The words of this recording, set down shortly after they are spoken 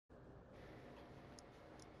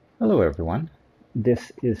Hello everyone,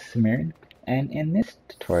 this is Samir, and in this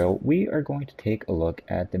tutorial we are going to take a look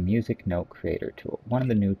at the Music Note Creator tool, one of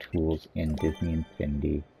the new tools in Disney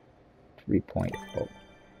Infinity 3.0.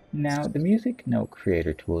 Now, the Music Note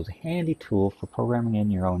Creator tool is a handy tool for programming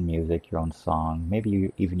in your own music, your own song,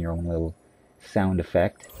 maybe even your own little sound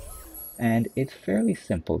effect, and it's fairly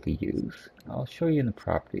simple to use. I'll show you in the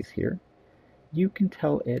properties here. You can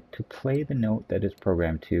tell it to play the note that it's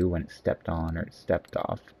programmed to when it's stepped on or it's stepped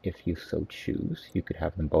off, if you so choose. You could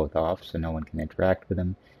have them both off so no one can interact with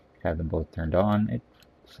them. Have them both turned on.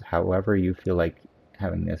 It's however you feel like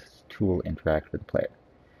having this tool interact with the player.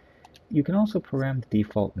 You can also program the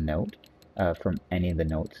default note from any of the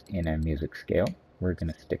notes in a music scale. We're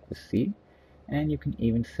going to stick with C. And you can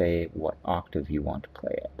even say what octave you want to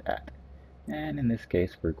play it at. And in this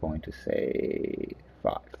case, we're going to say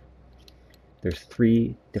 5. There's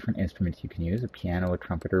 3 different instruments you can use, a piano, a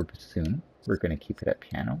trumpet, or a bassoon. We're going to keep it at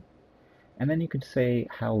piano. And then you can say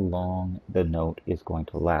how long the note is going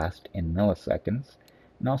to last in milliseconds.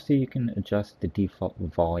 And also you can adjust the default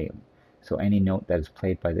volume. So any note that is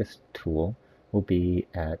played by this tool will be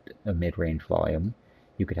at a mid-range volume.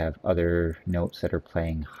 You could have other notes that are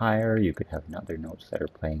playing higher. You could have other notes that are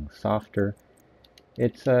playing softer.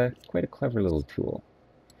 It's quite a clever little tool.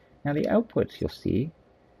 Now the outputs you'll see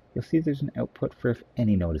there's an output for if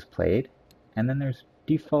any note is played, and then there's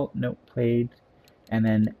default note played, and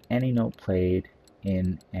then any note played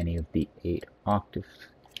in any of the 8 octaves.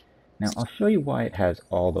 Now I'll show you why it has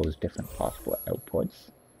all those different possible outputs,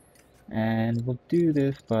 and we'll do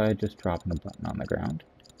this by just dropping a button on the ground.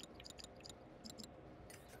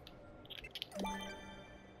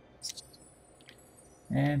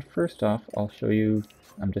 And first off, I'll show you,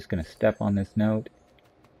 I'm just going to step on this note.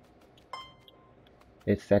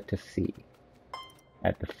 It's set to C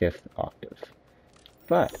at the 5th octave.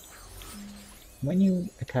 But when you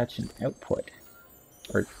attach an output,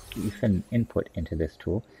 or you send an input into this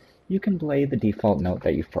tool, you can play the default note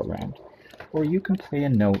that you've programmed, or you can play a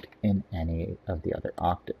note in any of the other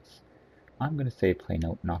octaves. I'm going to say play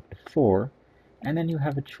note in octave 4, and then you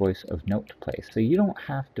have a choice of note to play. So you don't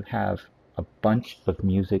have to have a bunch of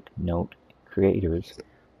music note creators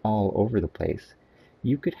all over the place.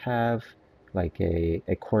 You could have like a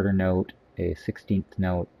quarter note, a 16th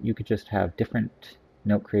note. You could just have different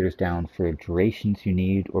note creators down for durations you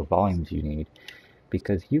need or volumes you need,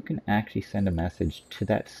 because you can actually send a message to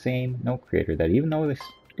that same note creator that even though they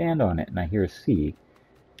stand on it and I hear a C,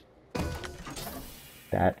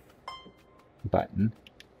 that button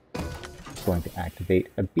is going to activate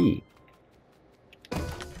a B.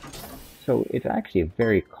 So it's actually a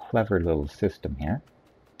very clever little system here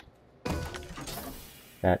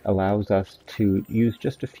that allows us to use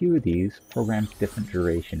just a few of these, program different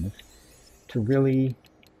durations, to really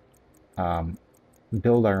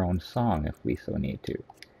build our own song if we so need to.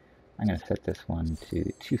 I'm going to set this one to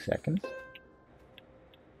 2 seconds.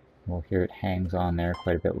 We'll hear it hangs on there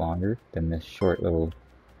quite a bit longer than this short little.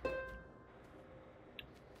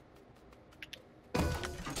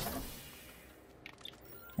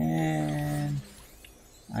 And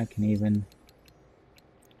I can even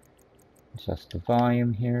adjust the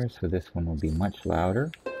volume here, so this one will be much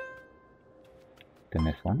louder than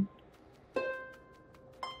this one.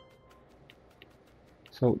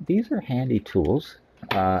 So these are handy tools,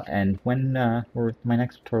 and when my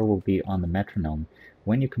next tutorial will be on the metronome.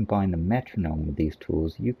 When you combine the metronome with these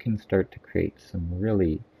tools, you can start to create some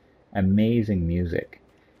really amazing music.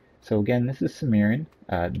 So again, this is Samirian.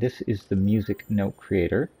 This is the Music Note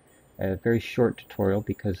Creator. A very short tutorial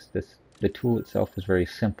because the tool itself is very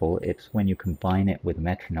simple. It's when you combine it with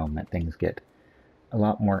metronome that things get a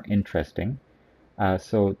lot more interesting.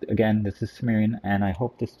 So again, this is Samirian, and I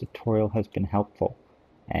hope this tutorial has been helpful,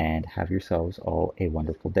 and have yourselves all a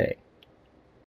wonderful day.